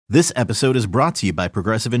This episode is brought to you by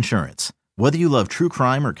Progressive Insurance. Whether you love true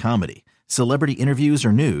crime or comedy, celebrity interviews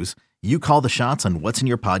or news, you call the shots on what's in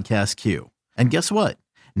your podcast queue. And guess what?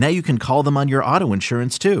 Now you can call them on your auto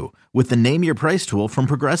insurance too with the Name Your Price tool from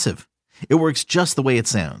Progressive. It works just the way it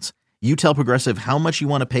sounds. You tell Progressive how much you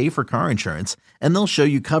want to pay for car insurance, and they'll show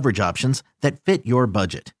you coverage options that fit your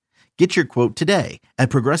budget. Get your quote today at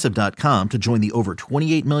Progressive.com to join the over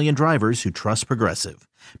 28 million drivers who trust Progressive.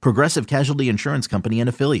 Progressive Casualty Insurance Company and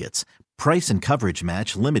Affiliates. Price and coverage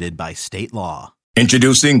match limited by state law.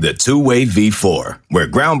 Introducing the Two-Way V4, where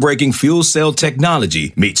groundbreaking fuel cell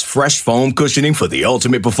technology meets fresh foam cushioning for the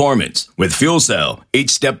ultimate performance. With fuel cell, each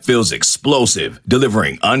step feels explosive,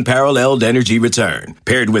 delivering unparalleled energy return.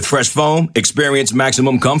 Paired with fresh foam, experience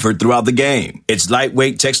maximum comfort throughout the game. Its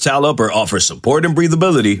lightweight textile upper offers support and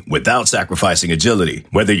breathability without sacrificing agility.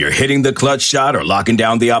 Whether you're hitting the clutch shot or locking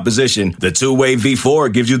down the opposition, the Two-Way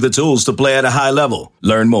V4 gives you the tools to play at a high level.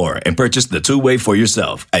 Learn more and purchase the Two-Way for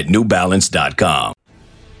yourself at NewBalance.com.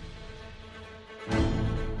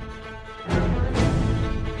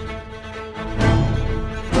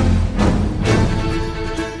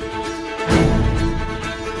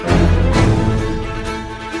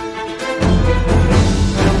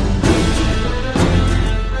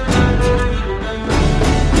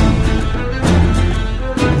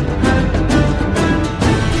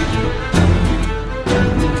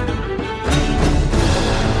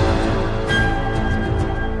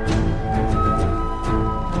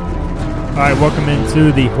 All right, welcome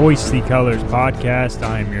into the Hoist the Colors podcast.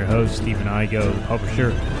 I am your host, Stephen Igo, the publisher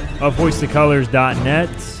of HoistTheColors.net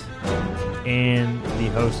and the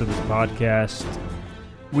host of this podcast.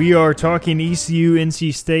 We are talking ECU,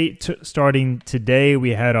 NC State starting today. We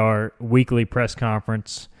had our weekly press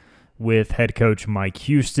conference with head coach Mike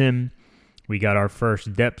Houston. We got our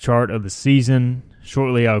first depth chart of the season.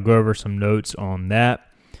 Shortly, I'll go over some notes on that.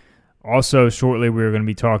 Also, shortly, we're going to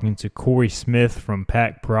be talking to Corey Smith from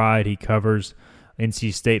Pack Pride. He covers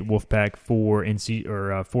NC State Wolfpack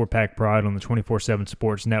for Pack Pride on the 24/7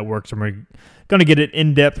 Sports Network. So we're going to get an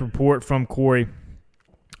in-depth report from Corey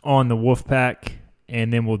on the Wolfpack,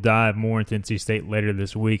 and then we'll dive more into NC State later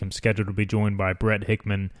this week. I'm scheduled to be joined by Brett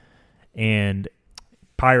Hickman and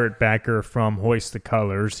Pirate Backer from Hoist the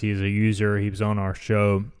Colors. He is a user. He was on our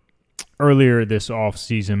show earlier this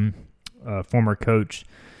offseason, former coach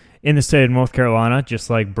in the state of North Carolina, just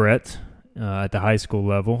like Brett at the high school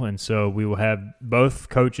level. And so we will have both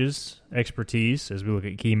coaches' expertise as we look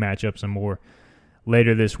at key matchups and more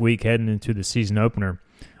later this week heading into the season opener.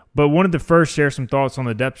 But wanted to first share some thoughts on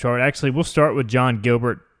the depth chart. Actually, we'll start with John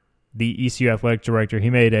Gilbert, the ECU athletic director.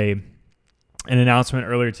 He made an announcement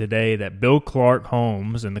earlier today that Bill Clark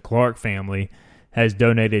Holmes and the Clark family has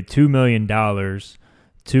donated $2 million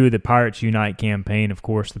to the Pirates Unite campaign. Of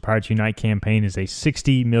course, the Pirates Unite campaign is a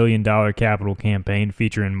 $60 million capital campaign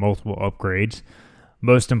featuring multiple upgrades.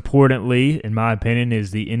 Most importantly, in my opinion,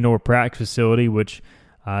 is the indoor practice facility, which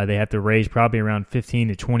they have to raise probably around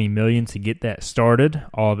 $15 to $20 million to get that started.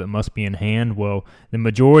 All of it must be in hand. Well, the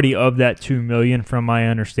majority of that $2 million, from my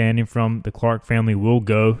understanding from the Clark family, will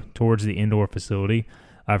go towards the indoor facility.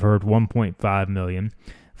 I've heard $1.5 million.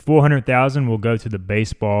 $400,000 will go to the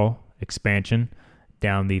baseball expansion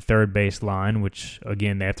down the third base line, which,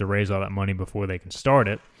 again, they have to raise all that money before they can start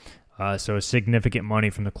it. So significant money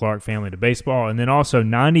from the Clark family to baseball. And then also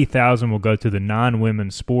 $90,000 will go to the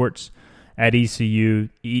non-women's sports at ECU.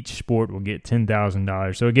 Each sport will get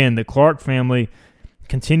 $10,000. So, again, the Clark family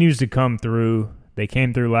continues to come through. They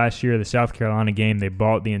came through last year, the South Carolina game. They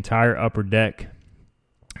bought the entire upper deck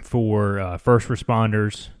for first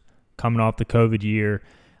responders coming off the COVID year.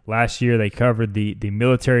 Last year they covered the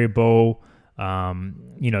Military Bowl,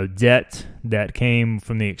 debt that came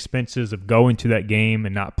from the expenses of going to that game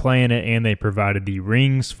and not playing it, and they provided the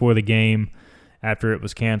rings for the game after it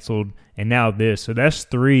was canceled, and now this. So that's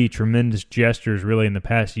three tremendous gestures really in the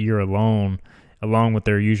past year alone, along with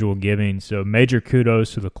their usual giving. So major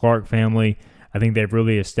kudos to the Clark family. I think they've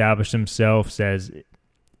really established themselves as,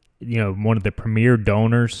 one of the premier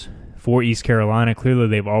donors for East Carolina. Clearly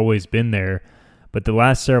they've always been there, but the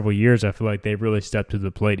last several years, I feel like they've really stepped to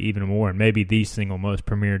the plate even more, and maybe the single most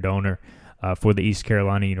premier donor for the East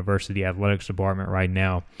Carolina University Athletics Department right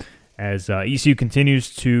now. As ECU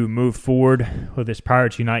continues to move forward with this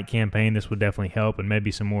Pirates Unite campaign, this will definitely help, and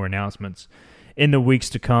maybe some more announcements in the weeks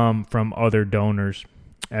to come from other donors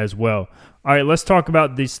as well. All right, let's talk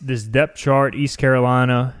about this depth chart East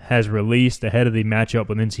Carolina has released ahead of the matchup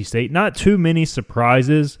with NC State. Not too many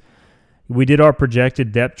surprises. We did our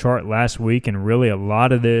projected depth chart last week, and really a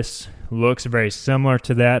lot of this looks very similar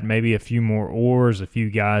to that. Maybe a few more oars, a few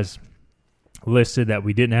guys listed that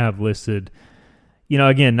we didn't have listed,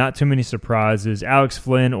 again, not too many surprises. Alex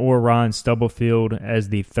Flynn or Ryan Stubblefield as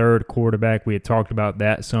the third quarterback. We had talked about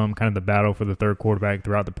that some, kind of the battle for the third quarterback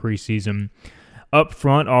throughout the preseason. Up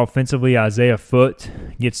front, offensively, Isaiah Foote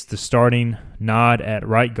gets the starting nod at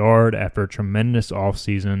right guard after a tremendous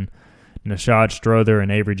offseason. Nashad Strother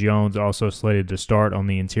and Avery Jones also slated to start on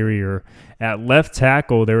the interior. At left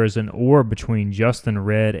tackle, there is an oar between Justin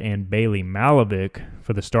Redd and Bailey Malavik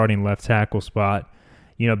for the starting left tackle spot.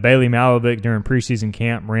 Bailey Malavik during preseason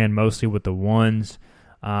camp ran mostly with the ones.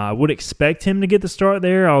 I would expect him to get the start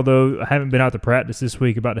there, although I haven't been out to practice this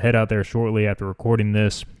week, about to head out there shortly after recording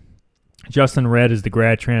this. Justin Redd is the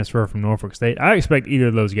grad transfer from Norfolk State. I expect either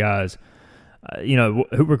of those guys,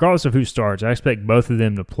 regardless of who starts, I expect both of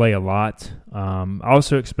them to play a lot. I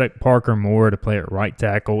also expect Parker Moore to play at right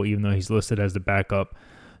tackle, even though he's listed as the backup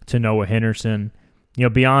to Noah Henderson.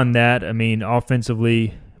 Beyond that,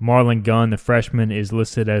 offensively, Marlon Gunn, the freshman, is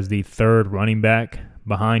listed as the third running back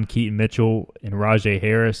behind Keaton Mitchell and Rajay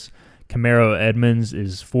Harris. Camaro Edmonds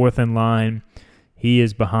is fourth in line. He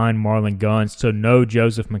is behind Marlon Gunn, so no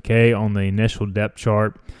Joseph McKay on the initial depth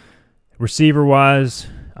chart. Receiver-wise,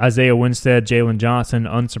 Isaiah Winstead, Jalen Johnson,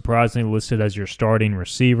 unsurprisingly listed as your starting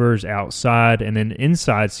receivers outside, and then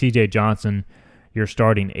inside, C.J. Johnson, your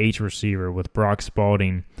starting H receiver, with Brock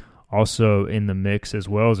Spalding also in the mix, as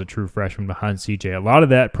well as a true freshman behind C.J. A lot of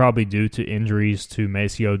that probably due to injuries to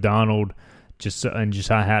Macy O'Donnell and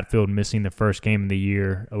Josiah Hatfield missing the first game of the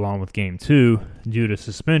year, along with Game 2, due to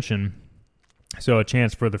suspension. So a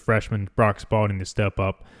chance for the freshman Brock Spalding to step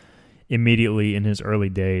up immediately in his early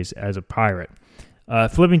days as a Pirate.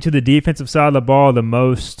 Flipping to the defensive side of the ball, the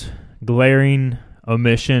most glaring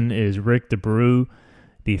omission is Rick DeBrew,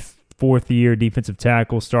 the fourth-year defensive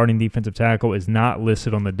tackle, starting defensive tackle, is not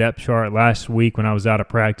listed on the depth chart. Last week when I was out of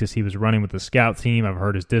practice, he was running with the scout team. I've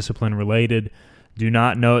heard it's discipline-related. Do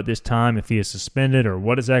not know at this time if he is suspended or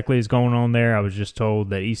what exactly is going on there. I was just told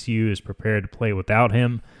that ECU is prepared to play without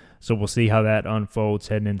him. So we'll see how that unfolds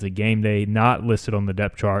heading into game day. Not listed on the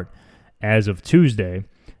depth chart as of Tuesday.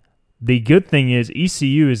 The good thing is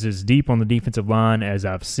ECU is as deep on the defensive line as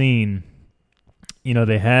I've seen.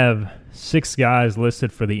 They have 6 guys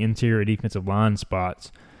listed for the interior defensive line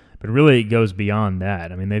spots, but really it goes beyond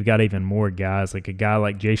that. They've got even more guys. Like a guy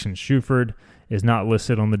like Jason Shuford is not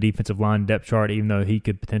listed on the defensive line depth chart, even though he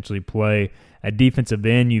could potentially play. At defensive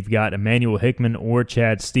end, you've got Emmanuel Hickman or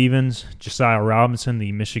Chad Stevens. Josiah Robinson,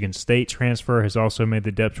 the Michigan State transfer, has also made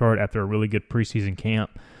the depth chart after a really good preseason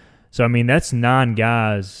camp. So, that's 9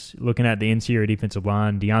 guys looking at the interior defensive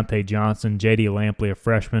line. Deontay Johnson, J.D. Lampley, a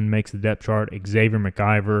freshman, makes the depth chart. Xavier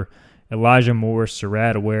McIver, Elijah Morris,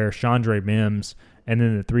 Surratt Aware, Chandre Mims, and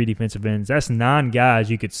then the 3 defensive ends. That's 9 guys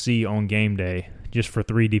you could see on game day just for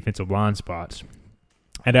 3 defensive line spots.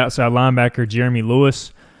 At outside linebacker, Jeremy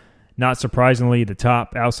Lewis, not surprisingly, the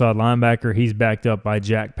top outside linebacker. He's backed up by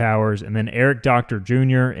Jack Powers. And then Eric Doctor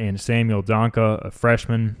Jr. and Samuel Donka, a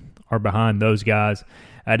freshman, are behind those guys.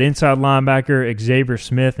 At inside linebacker, Xavier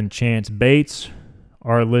Smith and Chance Bates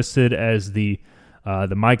are listed as the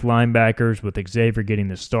Mike linebackers, with Xavier getting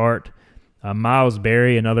the start. Miles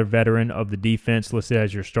Berry, another veteran of the defense, listed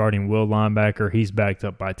as your starting will linebacker. He's backed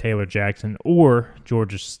up by Taylor Jackson or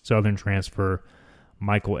Georgia Southern transfer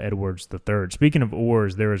Michael Edwards III. Speaking of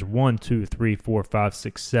oars, there is 9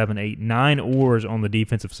 oars on the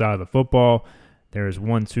defensive side of the football. There is 6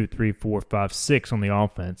 on the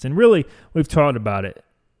offense. And really, we've talked about it.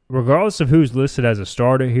 Regardless of who's listed as a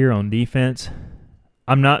starter here on defense,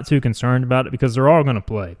 I'm not too concerned about it because they're all going to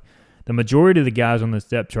play. The majority of the guys on this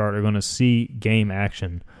depth chart are going to see game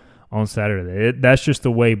action on Saturday. That's just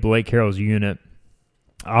the way Blake Harrell's unit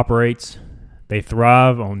operates. They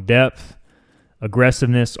thrive on depth,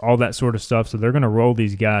 aggressiveness, all that sort of stuff, so they're going to roll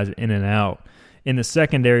these guys in and out. In the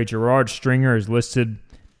secondary, Gerard Stringer is listed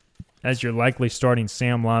as your likely starting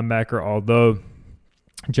Sam linebacker, although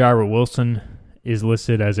Jaira Wilson is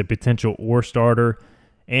listed as a potential or starter,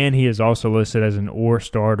 and he is also listed as an or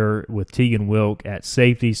starter with Tegan Wilk at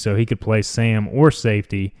safety, so he could play Sam or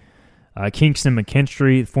safety. Kingston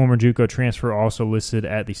McKinstry, former JUCO transfer, also listed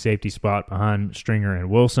at the safety spot behind Stringer and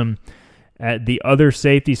Wilson. At the other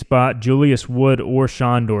safety spot, Julius Wood or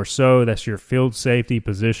Sean Dorso. That's your field safety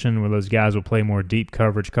position where those guys will play more deep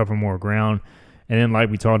coverage, cover more ground. And then, like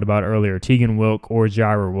we talked about earlier, Tegan Wilk or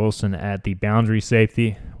Jaira Wilson at the boundary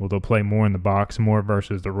safety, where they'll play more in the box, more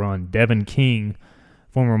versus the run. Devin King,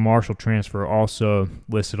 former Marshall transfer, also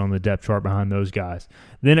listed on the depth chart behind those guys.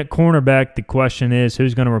 Then at cornerback, the question is,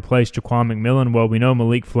 who's going to replace Jaquan McMillan? Well, we know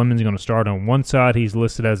Malik Fleming's going to start on one side. He's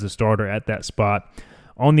listed as the starter at that spot.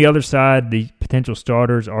 On the other side, the potential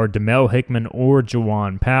starters are Demel Hickman or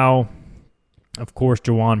Jawan Powell. Of course,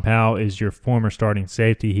 Jawan Powell is your former starting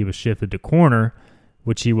safety. He was shifted to corner,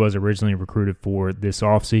 which he was originally recruited for this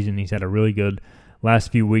offseason. He's had a really good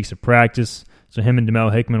last few weeks of practice. So him and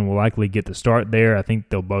Demel Hickman will likely get the start there. I think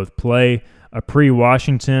they'll both play. Apri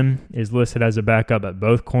Washington is listed as a backup at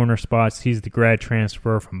both corner spots. He's the grad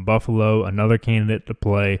transfer from Buffalo, another candidate to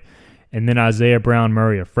play. And then Isaiah Brown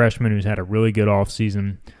Murray, a freshman who's had a really good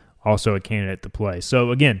offseason, also a candidate to play.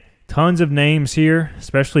 So again, tons of names here,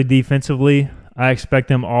 especially defensively. I expect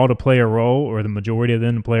them all to play a role, or the majority of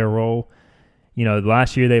them to play a role. You know,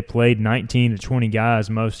 last year they played 19 to 20 guys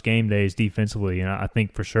most game days defensively, and I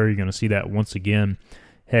think for sure you're going to see that once again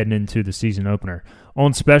heading into the season opener.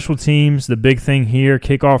 On special teams, the big thing here,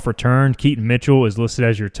 kickoff return. Keaton Mitchell is listed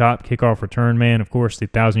as your top kickoff return man. Of course, the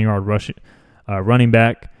 1,000-yard running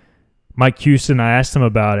back. Mike Houston, I asked him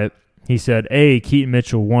about it. He said, A, Keaton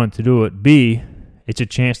Mitchell wanted to do it. B, it's a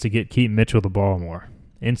chance to get Keaton Mitchell the ball more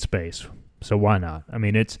in space. So why not? I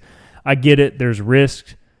mean, I get it. There's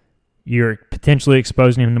risk. You're potentially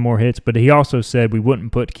exposing him to more hits, but he also said we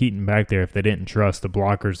wouldn't put Keaton back there if they didn't trust the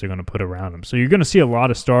blockers they're going to put around him. So you're going to see a lot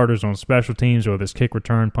of starters on special teams, or this kick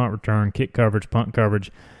return, punt return, kick coverage, punt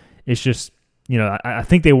coverage. It's just, you know, I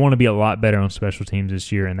think they want to be a lot better on special teams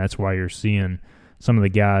this year, and that's why you're seeing some of the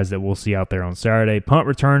guys that we'll see out there on Saturday. Punt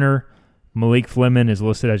returner, Malik Fleming is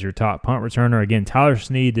listed as your top punt returner. Again, Tyler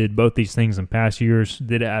Snead did both these things in past years,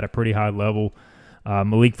 did it at a pretty high level.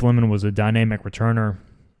 Malik Fleming was a dynamic returner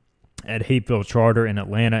at Hapeville Charter in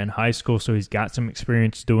Atlanta in high school, so he's got some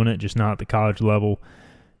experience doing it, just not at the college level.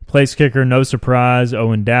 Place kicker, no surprise,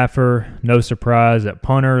 Owen Daffer. No surprise at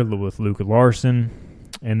punter with Luke Larson.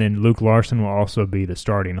 And then Luke Larson will also be the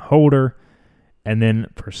starting holder. And then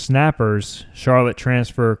for snappers, Charlotte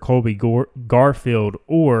transfer Colby Garfield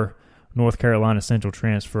or North Carolina Central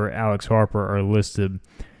transfer Alex Harper are listed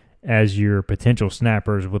as your potential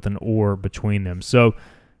snappers with an or between them. So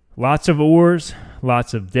lots of ors,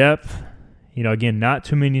 lots of depth. You know, again, not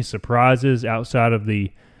too many surprises outside of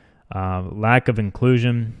the lack of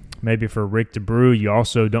inclusion. Maybe for Rick DeBrew, you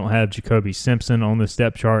also don't have Jacoby Simpson on the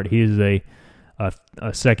depth chart. He is a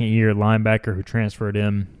second-year linebacker who transferred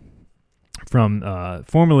in from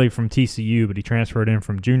formerly from TCU, but he transferred in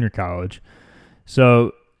from junior college.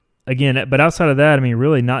 So again, but outside of that, I mean,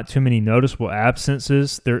 really not too many noticeable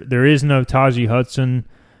absences. There is no Taji Hudson,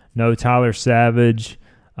 no Tyler Savage,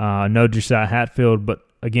 no Josiah Hatfield, but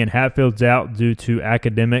again, Hatfield's out due to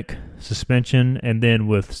academic suspension, and then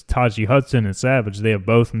with Taji Hudson and Savage, they have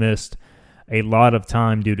both missed a lot of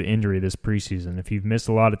time due to injury this preseason. If you've missed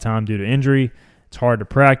a lot of time due to injury, it's hard to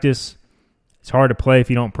practice. It's hard to play if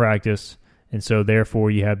you don't practice, and so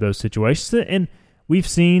therefore you have those situations. And we've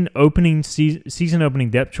seen season opening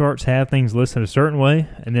depth charts have things listed a certain way,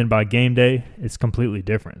 and then by game day, it's completely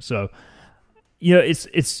different. So, you know,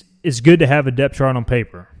 it's good to have a depth chart on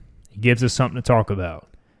paper. It gives us something to talk about.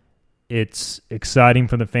 It's exciting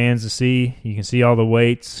for the fans to see. You can see all the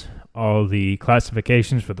weights, all the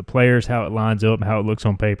classifications for the players, how it lines up, how it looks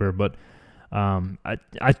on paper. But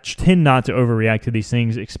I tend not to overreact to these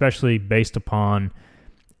things, especially based upon,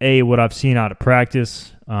 what I've seen out of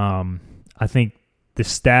practice. I think the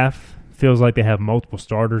staff feels like they have multiple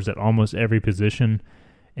starters at almost every position,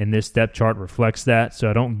 and this depth chart reflects that. So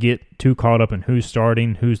I don't get too caught up in who's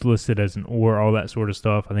starting, who's listed as an or, all that sort of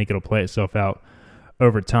stuff. I think it'll play itself out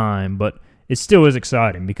over time, but it still is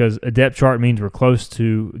exciting because a depth chart means we're close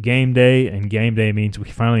to game day, and game day means we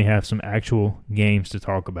finally have some actual games to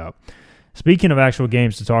talk about. Speaking of actual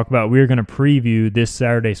games to talk about, we're going to preview this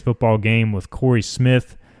Saturday's football game with Corey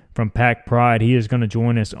Smith from Pack Pride. He is going to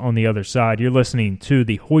join us on the other side. You're listening to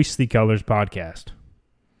the Hoist the Colors podcast.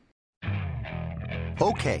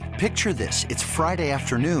 Okay, picture this. It's Friday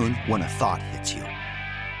afternoon when a thought hits you.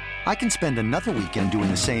 I can spend another weekend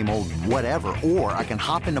doing the same old whatever, or I can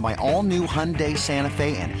hop into my all-new Hyundai Santa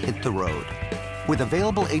Fe and hit the road. With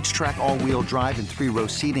available H-Track all-wheel drive and 3-row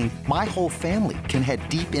seating, my whole family can head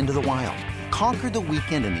deep into the wild. Conquer the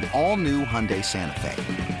weekend in the all-new Hyundai Santa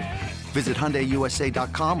Fe. Visit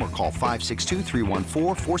HyundaiUSA.com or call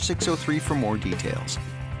 562-314-4603 for more details.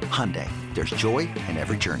 Hyundai, there's joy in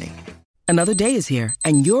every journey. Another day is here,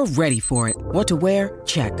 and you're ready for it. What to wear?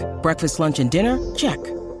 Check. Breakfast, lunch, and dinner? Check.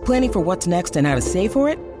 Planning for what's next and how to save for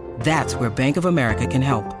it? That's where Bank of America can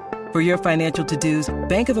help. For your financial to-dos,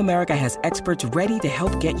 Bank of America has experts ready to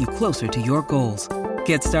help get you closer to your goals.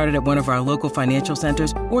 Get started at one of our local financial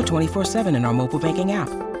centers or 24/7 in our mobile banking app.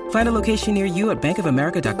 Find a location near you at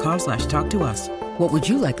bankofamerica.com/talktous. What would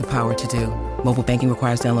you like the power to do? Mobile banking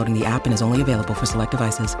requires downloading the app and is only available for select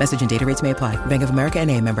devices. Message and data rates may apply. Bank of America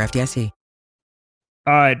N.A., member FDIC.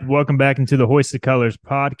 All right, welcome back into the Hoist the Colors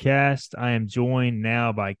podcast. I am joined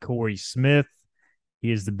now by Corey Smith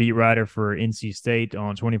He is the beat writer for NC State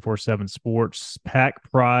on 24/7 Sports,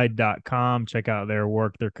 packpride.com. Check out their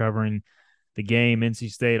work. They're covering the game, NC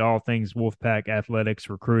State, all things Wolfpack athletics,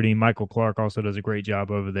 recruiting. Michael Clark also does a great job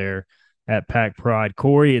over there at Pack Pride.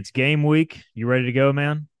 Corey, it's game week. You ready to go,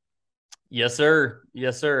 man? Yes, sir.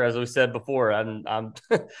 Yes, sir. As we said before, I'm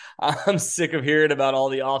I'm sick of hearing about all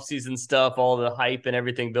the offseason stuff, all the hype and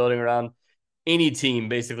everything building around any team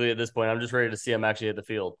basically at this point. I'm just ready to see them actually hit the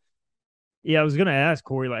field. Yeah, I was going to ask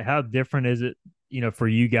Corey, like, how different is it, for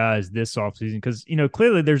you guys this offseason? Because,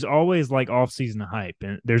 clearly there's always like offseason hype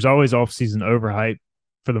and there's always offseason overhype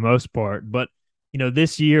for the most part. But,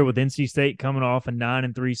 this year with NC State coming off a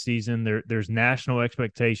 9-3 season, there's national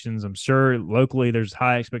expectations. I'm sure locally there's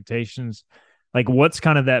high expectations. Like, what's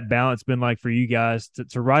kind of that balance been like for you guys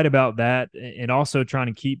to write about that and also trying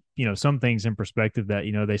to keep, some things in perspective that,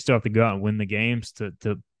 they still have to go out and win the games to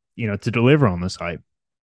deliver on this hype?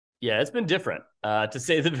 Yeah, it's been different, to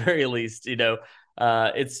say the very least.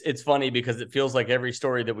 It's funny because it feels like every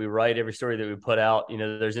story that we write, every story that we put out,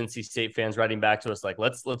 there's NC State fans writing back to us like,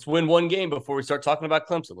 let's win one game before we start talking about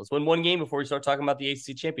Clemson. Let's win one game before we start talking about the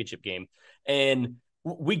ACC championship game. And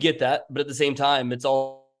we get that, but at the same time, it's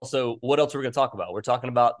also what else are we going to talk about? We're talking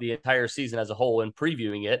about the entire season as a whole and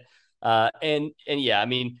previewing it. And yeah, I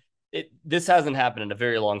mean, this hasn't happened in a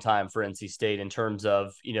very long time for NC State in terms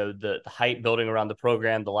of, the hype building around the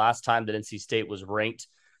program. The last time that NC State was ranked,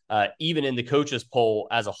 even in the coaches poll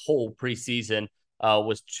as a whole preseason,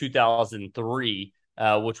 was 2003,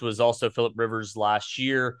 which was also Phillip Rivers last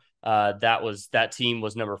year. That team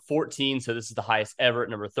was number 14. So this is the highest ever at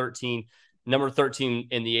number 13. Number 13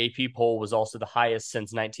 in the AP poll was also the highest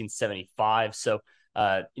since 1975. So,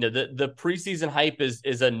 the preseason hype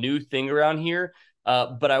is a new thing around here.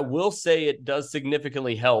 But I will say it does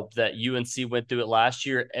significantly help that UNC went through it last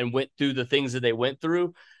year and went through the things that they went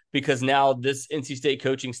through, because now this NC State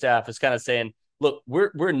coaching staff is kind of saying, look,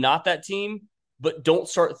 we're not that team, but don't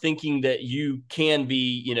start thinking that you can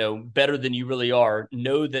be, better than you really are.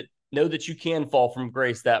 Know that you can fall from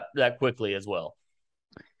grace that quickly as well.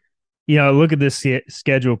 Look at this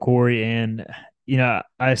schedule, Corey, and, I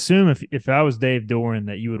assume if I was Dave Doeren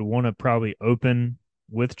that you would want to probably open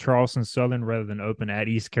with Charleston Southern rather than open at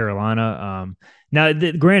East Carolina. Now,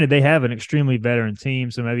 granted, they have an extremely veteran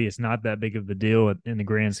team, so maybe it's not that big of a deal in the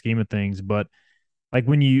grand scheme of things. But like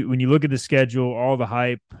when you look at the schedule, all the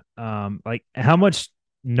hype, like how much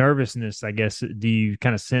nervousness, I guess, do you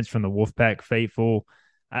kind of sense from the Wolfpack faithful?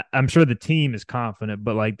 I'm sure the team is confident,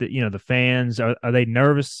 but like the fans, are they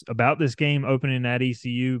nervous about this game opening at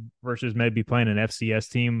ECU versus maybe playing an FCS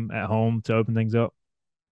team at home to open things up?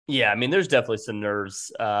 Yeah, I mean, there's definitely some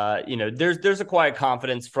nerves. There's a quiet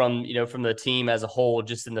confidence from the team as a whole,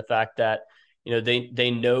 just in the fact that,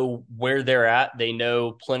 they know where they're at. They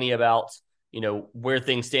know plenty about, where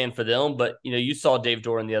things stand for them. But, you saw Dave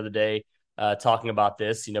Doeren the other day talking about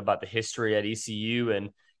this, about the history at ECU. And,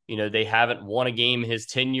 they haven't won a game his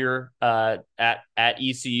tenure at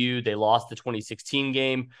ECU. They lost the 2016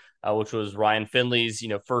 game, which was Ryan Finley's,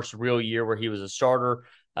 first real year where he was a starter.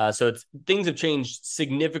 So things have changed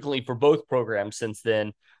significantly for both programs since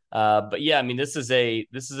then. But yeah, I mean, this is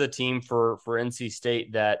a team for NC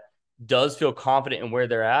State that does feel confident in where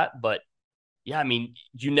they're at. But yeah, I mean,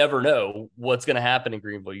 you never know what's going to happen in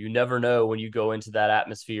Greenville. You never know when you go into that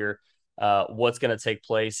atmosphere, what's going to take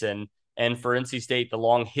place. And for NC State, the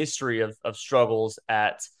long history of struggles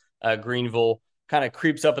at Greenville kind of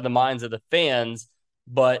creeps up in the minds of the fans.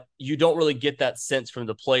 But you don't really get that sense from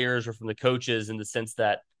the players or from the coaches, in the sense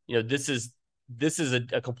that, this is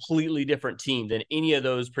a completely different team than any of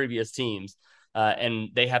those previous teams. And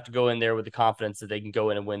they have to go in there with the confidence that they can go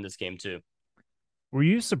in and win this game too. Were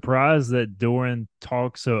you surprised that Doeren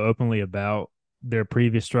talked so openly about their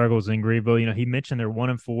previous struggles in Greenville? He mentioned they're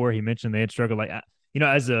 1-4. He mentioned they had struggled. Like,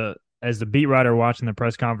 as the beat writer watching the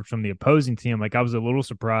press conference from the opposing team, like I was a little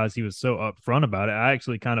surprised he was so upfront about it. I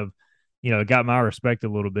actually kind of, got my respect a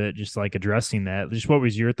little bit, just like addressing that. Just what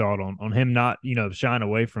was your thought on him not, shying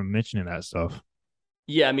away from mentioning that stuff?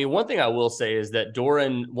 Yeah, I mean, one thing I will say is that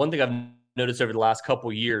Doeren, one thing I've noticed over the last couple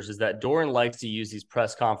of years is that Doeren likes to use these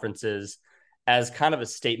press conferences as kind of a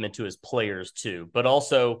statement to his players too, but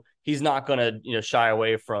also he's not going to, shy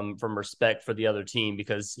away from respect for the other team,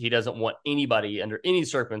 because he doesn't want anybody under any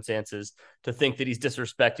circumstances to think that he's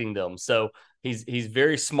disrespecting them. So he's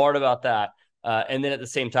very smart about that. And then at the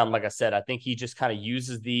same time, like I said, I think he just kind of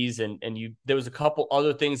uses these and there was a couple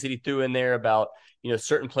other things that he threw in there about,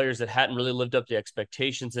 certain players that hadn't really lived up to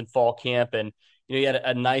expectations in fall camp. And, he had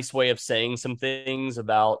a nice way of saying some things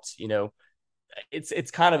about,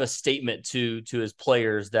 it's kind of a statement to his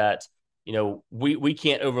players that, we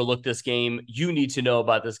can't overlook this game. You need to know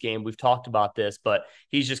about this game. We've talked about this, but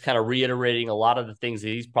he's just kind of reiterating a lot of the things that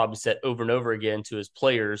he's probably said over and over again to his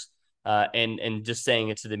players, and just saying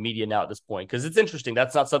it to the media now at this point. Because it's interesting.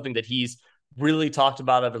 That's not something that he's really talked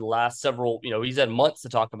about over the last several, he's had months to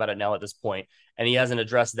talk about it now at this point, and he hasn't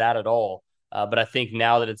addressed that at all. But I think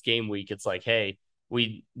now that it's game week, it's like, hey,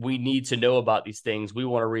 we need to know about these things. We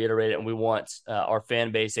want to reiterate it, and we want our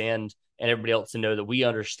fan base and everybody else to know that we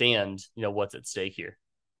understand, what's at stake here.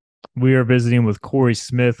 We are visiting with Corey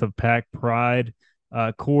Smith of Pack Pride.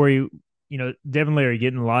 Corey, Devin Leary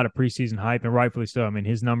getting a lot of preseason hype, and rightfully so. I mean,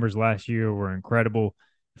 his numbers last year were incredible.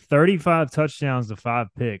 35 touchdowns to 5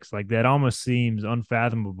 picks. Like, that almost seems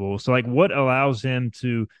unfathomable. So, like, what allows him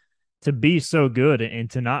to be so good and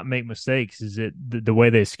to not make mistakes? Is it the way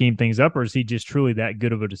they scheme things up, or is he just truly that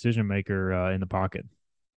good of a decision maker in the pocket?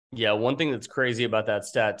 Yeah, one thing that's crazy about that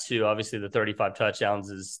stat too, obviously the 35 touchdowns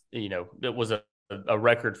is, it was a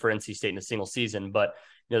record for NC State in a single season, but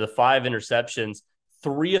the 5 interceptions,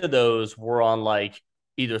 3 of those were on like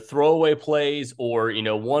either throwaway plays or,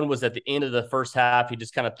 one was at the end of the first half. He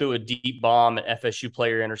just kind of threw a deep bomb, an FSU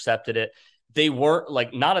player intercepted it. They weren't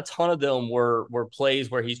like, not a ton of them were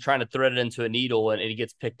plays where he's trying to thread it into a needle and he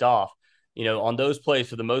gets picked off. On those plays,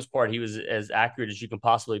 for the most part, he was as accurate as you can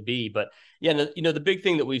possibly be. But yeah, the big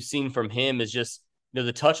thing that we've seen from him is just,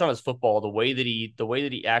 the touch on his football, the way that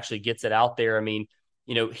he actually gets it out there. I mean,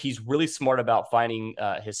 he's really smart about finding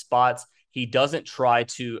his spots. He doesn't try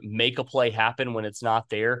to make a play happen when it's not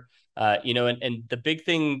there. And the big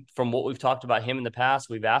thing from what we've talked about him in the past,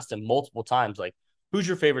 we've asked him multiple times, like, who's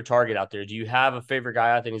your favorite target out there? Do you have a favorite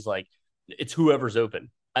guy out there? And he's like, it's whoever's open.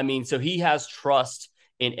 I mean, so he has trust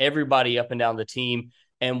in everybody up and down the team.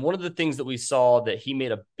 And one of the things that we saw that he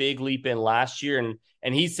made a big leap in last year,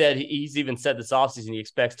 and he's even said this offseason he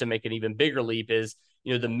expects to make an even bigger leap, is,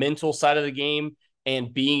 the mental side of the game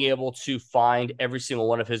and being able to find every single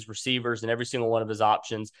one of his receivers and every single one of his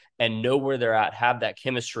options and know where they're at, have that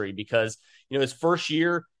chemistry. Because, his first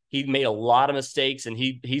year, he made a lot of mistakes, and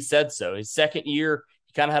he said so. His second year,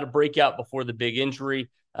 he kind of had a breakout before the big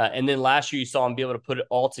injury. And then last year, you saw him be able to put it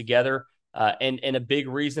all together. And a big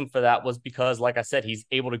reason for that was because, like I said, he's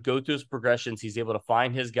able to go through his progressions. He's able to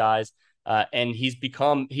find his guys, and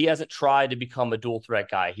he hasn't tried to become a dual threat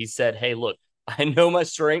guy. He said, hey, look, I know my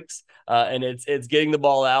strengths, and it's getting the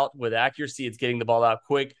ball out with accuracy. It's getting the ball out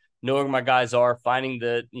quick, knowing where my guys are, finding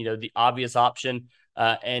the obvious option.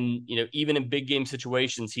 And even in big game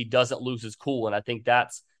situations, he doesn't lose his cool. And I think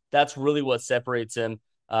that's really what separates him.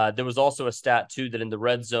 There was also a stat too, that in the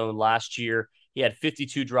red zone last year, he had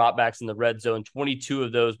 52 dropbacks in the red zone. 22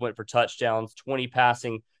 of those went for touchdowns, 20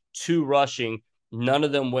 passing, 2 rushing. None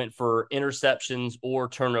of them went for interceptions or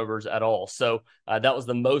turnovers at all. So that was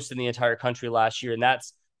the most in the entire country last year. And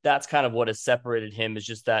that's kind of what has separated him, is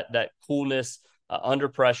just that coolness under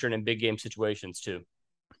pressure and in big game situations too.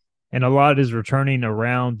 And a lot is returning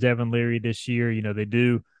around Devin Leary this year. They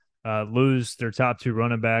do lose their top 2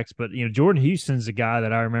 running backs, but Jordan Houston's a guy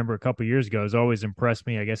that I remember a couple years ago has always impressed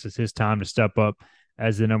me. I guess it's his time to step up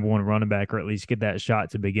as the number 1 running back, or at least get that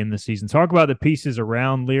shot to begin the season. Talk about the pieces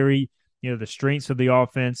around Leary, the strengths of the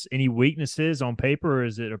offense, any weaknesses on paper, or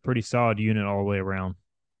is it a pretty solid unit all the way around?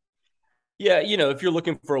 Yeah, if you're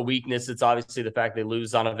looking for a weakness, it's obviously the fact they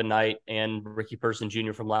lose Zonovan Knight and Ricky Person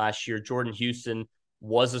Jr. from last year. Jordan Houston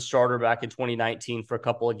was a starter back in 2019 for a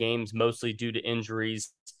couple of games, mostly due to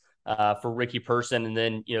injuries for Ricky Person, and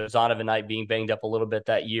then Zonovan Knight being banged up a little bit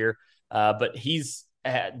that year. But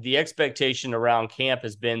the expectation around camp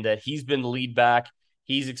has been that he's been the lead back.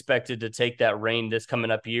 He's expected to take that reign this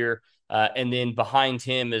coming up year. And then behind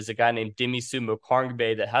him is a guy named Demisu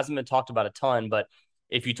Mokongbe that hasn't been talked about a ton, but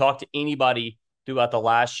if you talk to anybody throughout the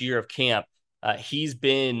last year of camp, he's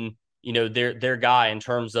been their guy in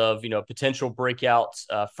terms of potential breakout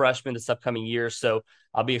freshman this upcoming year. So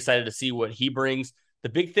I'll be excited to see what he brings. The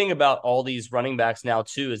big thing about all these running backs now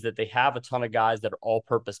too is that they have a ton of guys that are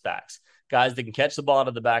all-purpose backs, guys that can catch the ball out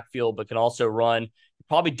of the backfield but can also run. You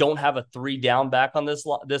probably don't have a 3-down back on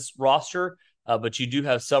this roster, but you do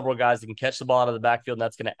have several guys that can catch the ball out of the backfield, and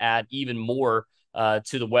that's going to add even more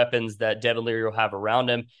to the weapons that Devin Leary will have around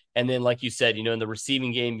him. And then, like you said, in the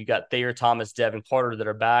receiving game, you got Thayer Thomas, Devin Carter that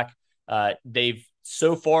are back. They've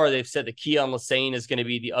said that Keon Lassane is going to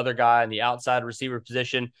be the other guy in the outside receiver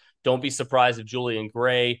position. Don't be surprised if Julian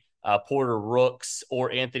Gray, Porter Rooks,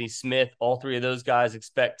 or Anthony Smith, all 3 of those guys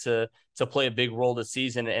expect to play a big role this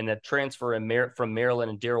season. And the transfer from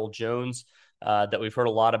Maryland and Daryl Jones that we've heard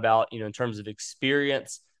a lot about, in terms of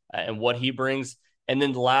experience and what he brings. And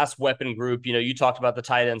then the last weapon group, you talked about the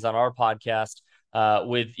tight ends on our podcast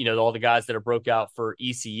with, all the guys that are broke out for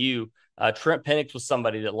ECU. Trent Penix was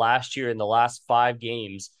somebody that last year in the last 5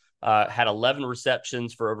 games had 11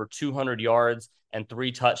 receptions for over 200 yards and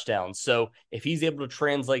 3 touchdowns. So if he's able to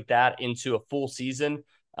translate that into a full season,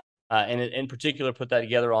 and in particular put that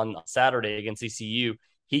together on Saturday against ECU,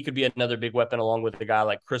 he could be another big weapon along with a guy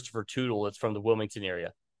like Christopher Tootle that's from the Wilmington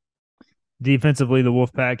area. Defensively, the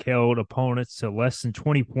Wolfpack held opponents to less than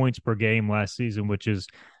 20 points per game last season, which is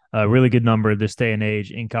a really good number this day and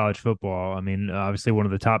age in college football. I mean, obviously one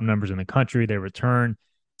of the top numbers in the country. They return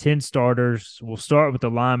 10 starters. We'll start with the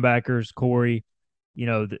linebackers, Corey. You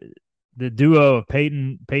know, the duo of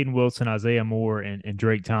Peyton Wilson, Isaiah Moore, and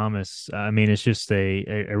Drake Thomas. I mean, it's just a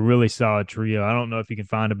really solid trio. I don't know if you can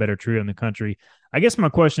find a better trio in the country. I guess my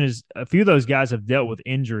question is, a few of those guys have dealt with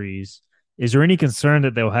injuries. Is there any concern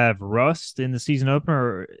that they'll have rust in the season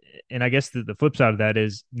opener? And I guess the flip side of that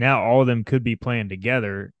is now all of them could be playing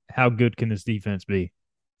together. How good can this defense be?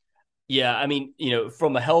 Yeah, I mean,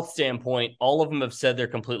 from a health standpoint, all of them have said they're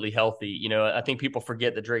completely healthy. I think people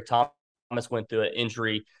forget that Drake Thomas went through an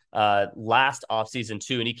injury last offseason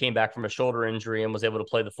too, and he came back from a shoulder injury and was able to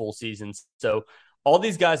play the full season. So all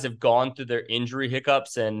these guys have gone through their injury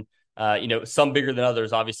hiccups, and some bigger than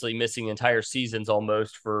others, obviously missing entire seasons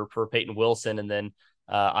almost for Peyton Wilson, and then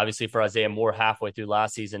obviously for Isaiah Moore halfway through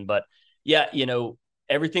last season. But yeah,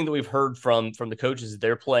 everything that we've heard from the coaches,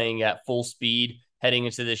 they're playing at full speed heading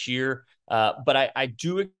into this year. But I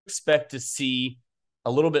do expect to see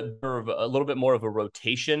a little bit more of a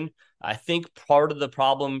rotation. I think part of the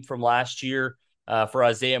problem from last year for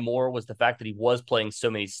Isaiah Moore was the fact that he was playing so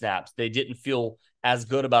many snaps. They didn't feel as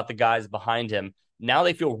good about the guys behind him. Now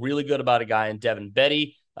they feel really good about a guy in Devin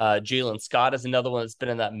Betty. Jalen Scott is another one that's been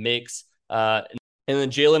in that mix. And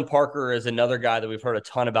then Jalen Parker is another guy that we've heard a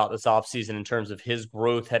ton about this offseason in terms of his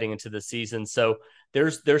growth heading into the season. So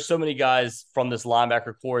there's so many guys from this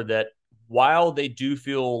linebacker core that while they do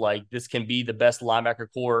feel like this can be the best linebacker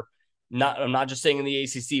core, I'm not just saying in the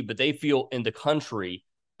ACC, but they feel in the country,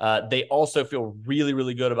 they also feel really,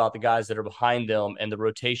 really good about the guys that are behind them and the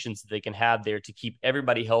rotations that they can have there to keep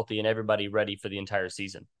everybody healthy and everybody ready for the entire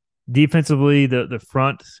season. Defensively, the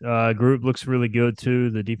front group looks really good too.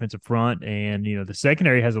 The defensive front, and the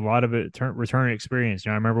secondary has a lot of return experience.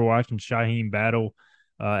 I remember watching Shaheem Battle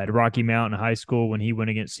at Rocky Mountain High School when he went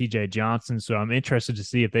against C.J. Johnson. So I'm interested to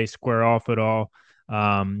see if they square off at all.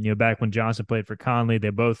 Back when Johnson played for Conley,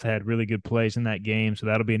 they both had really good plays in that game. So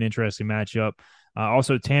that'll be an interesting matchup.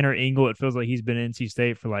 Also, Tanner Ingle, it feels like he's been in NC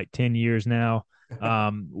State for like 10 years now.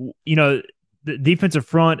 The defensive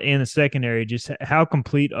front and the secondary, just how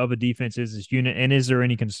complete of a defense is this unit? And is there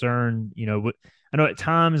any concern? I know at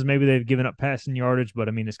times maybe they've given up passing yardage, but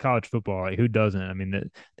I mean, it's college football. Like, who doesn't? I mean,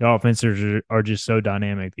 the offenses are just so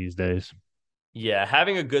dynamic these days. Yeah,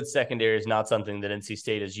 having a good secondary is not something that NC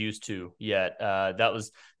State is used to yet. That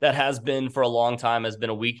has been for a long time, has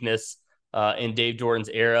been a weakness in Dave Doran's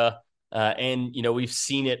era. And we've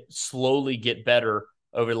seen it slowly get better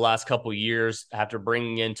over the last couple of years after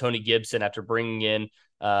bringing in Tony Gibson, after bringing in,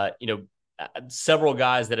 several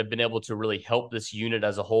guys that have been able to really help this unit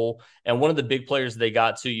as a whole. And one of the big players they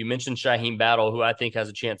got to, you mentioned Shaheem Battle, who I think has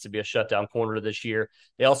a chance to be a shutdown corner this year.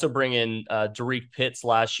 They also bring in Derek Pitts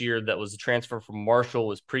last year, that was a transfer from Marshall,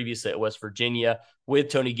 was previously at West Virginia with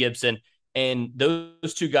Tony Gibson. And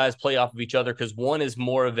those two guys play off of each other because one is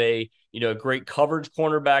more of a great coverage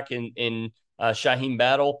cornerback in Shaheem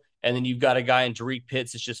Battle. And then you've got a guy in Derek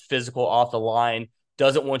Pitts that's just physical off the line,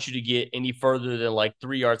 doesn't want you to get any further than like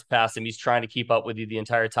 3 yards past him. He's trying to keep up with you the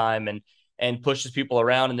entire time and pushes people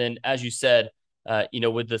around. And then, as you said,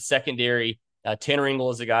 with the secondary, Tanner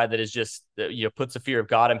Ingle is a guy that is just, puts the fear of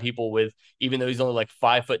God in people with, even though he's only like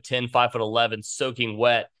 5'10", 5'11", soaking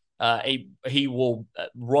wet. He will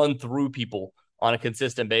run through people on a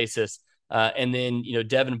consistent basis. And then,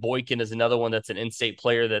 Devin Boykin is another one that's an in-state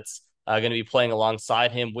player that's going to be playing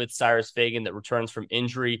alongside him with Cyrus Fagan, that returns from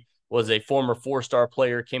injury, was a former 4-star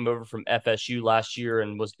player, came over from FSU last year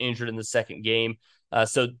and was injured in the second game.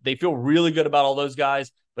 So they feel really good about all those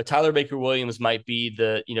guys, but Tyler Baker-Williams might be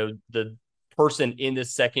the person in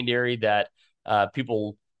this secondary that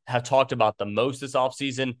people have talked about the most this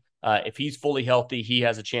offseason. If he's fully healthy, he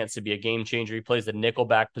has a chance to be a game changer. He plays the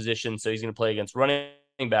nickelback position, so he's going to play against running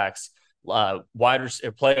backs, play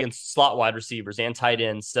against slot wide receivers and tight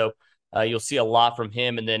ends. So you'll see a lot from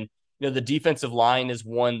him. And then, the defensive line is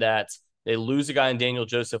one that they lose a guy in Daniel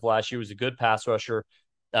Joseph last year, who was a good pass rusher,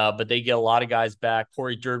 but they get a lot of guys back.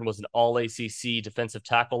 Corey Durden was an all-ACC defensive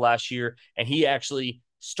tackle last year, and he actually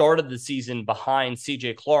started the season behind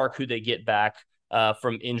C.J. Clark, who they get back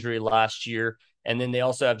from injury last year. And then they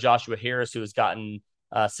also have Joshua Harris, who has gotten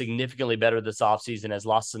significantly better this offseason, has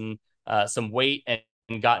lost some weight and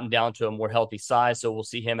gotten down to a more healthy size. So we'll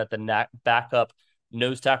see him at the backup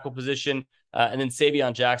nose tackle position. And then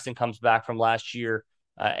Savion Jackson comes back from last year,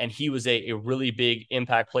 and he was a really big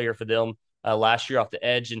impact player for them last year off the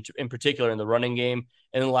edge, in particular in the running game.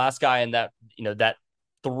 And the last guy in that, that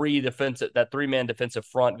three-man defensive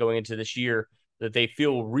front going into this year that they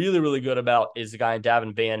feel really, really good about is the guy in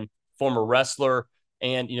Davin Vann, former wrestler,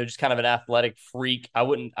 and just kind of an athletic freak. I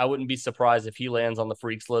wouldn't be surprised if he lands on the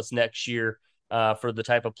freaks list next year for the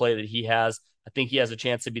type of play that he has. I think he has a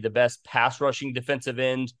chance to be the best pass rushing defensive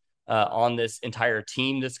end on this entire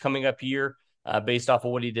team this coming up year, based off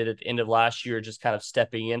of what he did at the end of last year, just kind of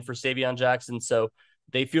stepping in for Savion Jackson. So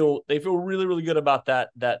they feel really, really good about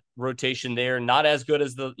that rotation there. Not as good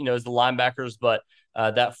as the linebackers, but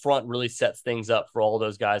that front really sets things up for all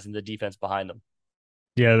those guys in the defense behind them.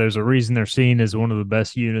 Yeah, there's a reason they're seen as one of the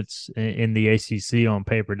best units in the ACC on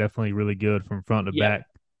paper. Definitely really good from front to back.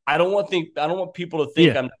 I don't want people to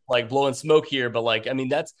think I'm like blowing smoke here, but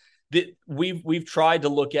we've tried to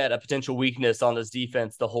look at a potential weakness on this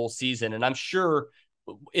defense the whole season, and I'm sure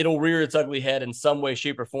it'll rear its ugly head in some way,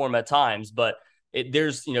 shape, or form at times. But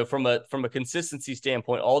there's from a consistency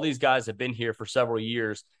standpoint, all these guys have been here for several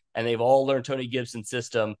years, and they've all learned Tony Gibson's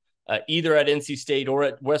system, either at NC State or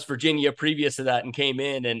at West Virginia previous to that, and came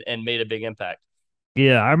in and made a big impact.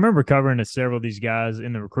 Yeah, I remember covering several of these guys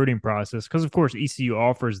in the recruiting process because, of course, ECU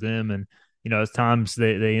offers them, and at times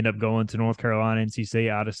they end up going to North Carolina, NC State,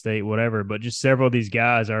 out of state, whatever. But just several of these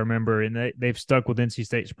guys I remember, and they've stuck with NC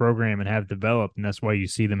State's program and have developed, and that's why you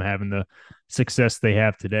see them having the success they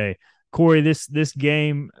have today. Corey, this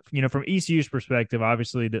game, from ECU's perspective,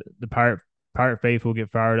 obviously the Pirate faithful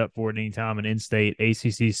get fired up for it anytime an in-state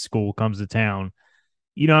ACC school comes to town.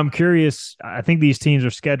 I'm curious. I think these teams are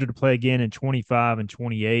scheduled to play again in 25 and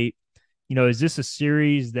 28. Is this a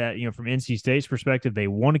series that, from NC State's perspective, they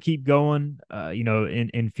want to keep going,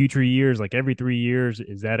 in future years, like every 3 years?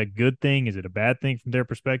 Is that a good thing? Is it a bad thing from their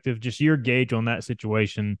perspective? Just your gauge on that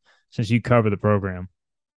situation since you cover the program.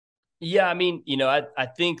 Yeah, I mean, I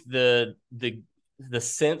think the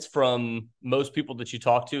sense from most people that you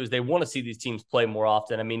talk to is they want to see these teams play more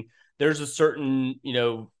often. I mean, there's a certain,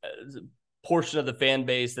 portion of the fan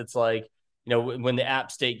base that's like, when the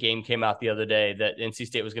App State game came out the other day, that NC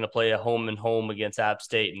State was going to play a home and home against App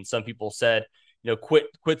State. And some people said, quit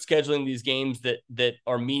scheduling these games that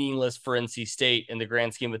are meaningless for NC State in the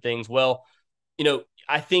grand scheme of things. Well,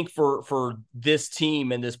 I think for this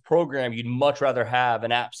team and this program, you'd much rather have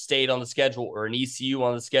an App State on the schedule or an ECU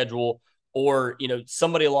on the schedule, or,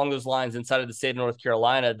 somebody along those lines inside of the state of North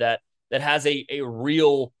Carolina that has a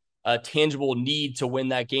real tangible need to win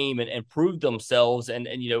that game and prove themselves and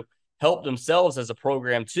help themselves as a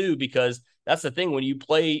program too, because that's the thing. When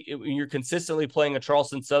you're consistently playing a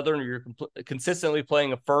Charleston Southern, or you're consistently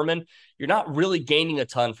playing a Furman, you're not really gaining a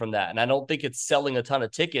ton from that. And I don't think it's selling a ton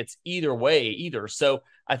of tickets either way either. So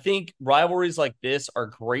I think rivalries like this are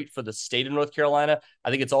great for the state of North Carolina. I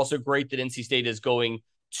think it's also great that NC State is going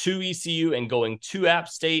to ECU and going to App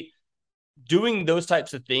State. Doing those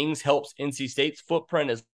types of things helps NC State's footprint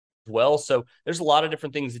as well. So there's a lot of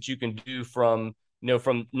different things that you can do from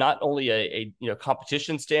not only a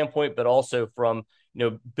competition standpoint, but also from,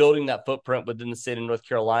 building that footprint within the state of North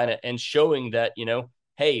Carolina and showing that,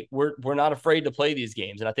 hey, we're not afraid to play these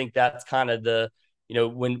games. And I think that's kind of the,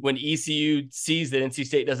 when ECU sees that NC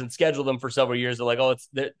State doesn't schedule them for several years, they're like, oh,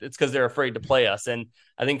 it's because they're afraid to play us. And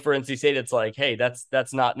I think for NC State, it's like, hey,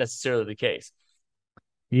 that's not necessarily the case.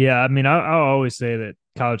 Yeah, I mean, I'll always say that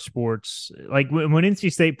college sports, like when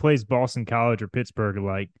NC State plays Boston College or Pittsburgh,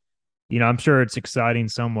 like, I'm sure it's exciting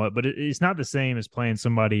somewhat, but it's not the same as playing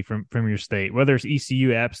somebody from your state, whether it's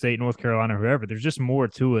ECU, App State, North Carolina, whoever. There's just more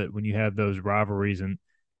to it when you have those rivalries and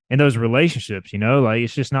those relationships, like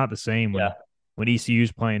it's just not the same when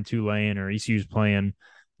ECU's playing Tulane or ECU's playing,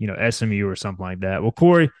 SMU or something like that. Well,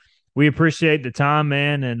 Corey, we appreciate the time,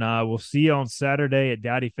 man, and we'll see you on Saturday at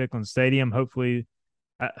Dowdy-Ficklen Stadium. Hopefully,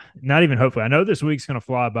 not even hopefully. I know this week's going to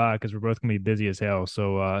fly by because we're both going to be busy as hell,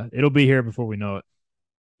 so it'll be here before we know it.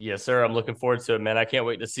 Yes, sir. I'm looking forward to it, man. I can't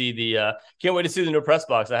wait to see the new press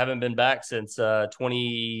box. I haven't been back since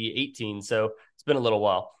 2018, so it's been a little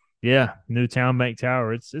while. Yeah, new Town Bank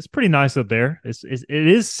Tower. It's pretty nice up there. It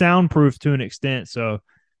is soundproof to an extent, so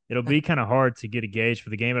it'll be kind of hard to get a gauge for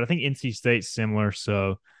the game. But I think NC State's similar,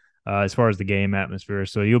 so as far as the game atmosphere,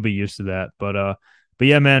 so you'll be used to that. But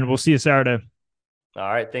yeah, man, we'll see you Saturday.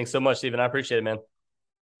 All right, thanks so much, Stephen. I appreciate it, man.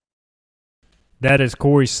 That is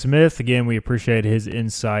Corey Smith. Again, we appreciate his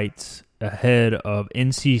insights ahead of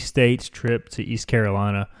NC State's trip to East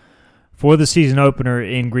Carolina for the season opener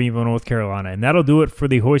in Greenville, North Carolina. And that'll do it for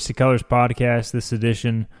the Hoist the Colors podcast, this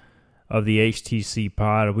edition of the HTC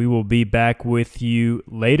pod. We will be back with you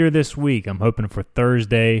later this week. I'm hoping for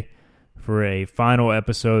Thursday for a final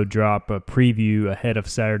episode drop, a preview ahead of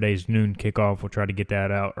Saturday's noon kickoff. We'll try to get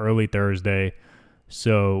that out early Thursday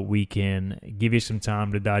so we can give you some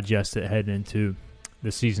time to digest it heading into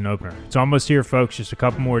the season opener. It's almost here, folks. Just a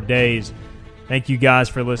couple more days. Thank you guys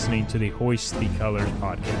for listening to the Hoist the Colors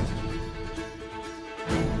podcast.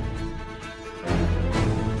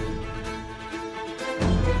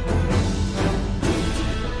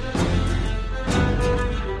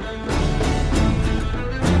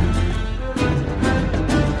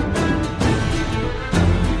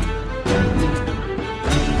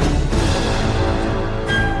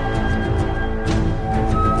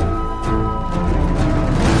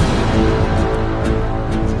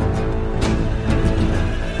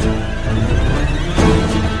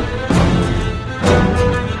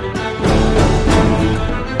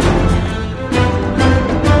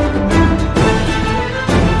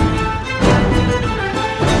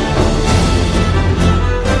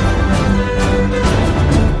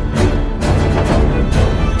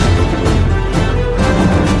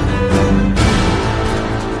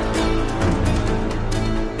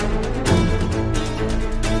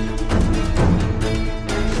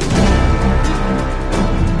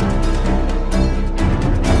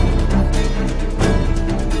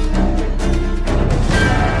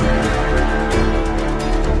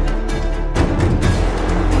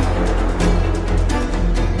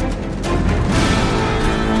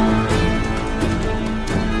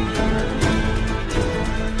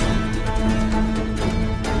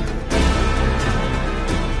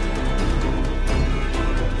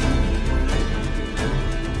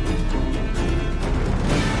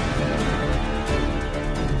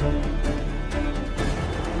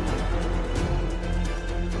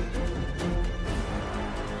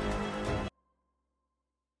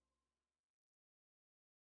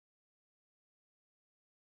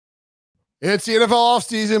 It's the NFL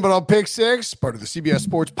offseason, but on Pick Six, part of the CBS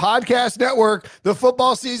Sports Podcast Network, the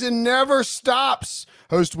football season never stops.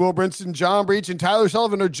 Host Will Brinson, John Breach, and Tyler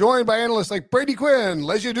Sullivan are joined by analysts like Brady Quinn,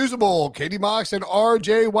 Lesia Dusable, Katie Mox, and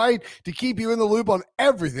RJ White to keep you in the loop on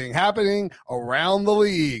everything happening around the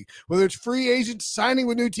league. Whether it's free agents signing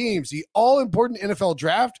with new teams, the all-important NFL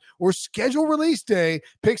draft, or schedule release day,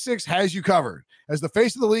 Pick Six has you covered. As the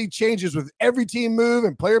face of the league changes with every team move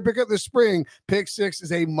and player pickup this spring, Pick Six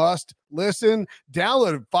is a must listen.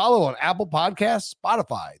 Download and follow on Apple Podcasts,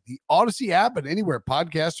 Spotify, the Odyssey app, and anywhere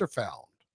podcasts are found.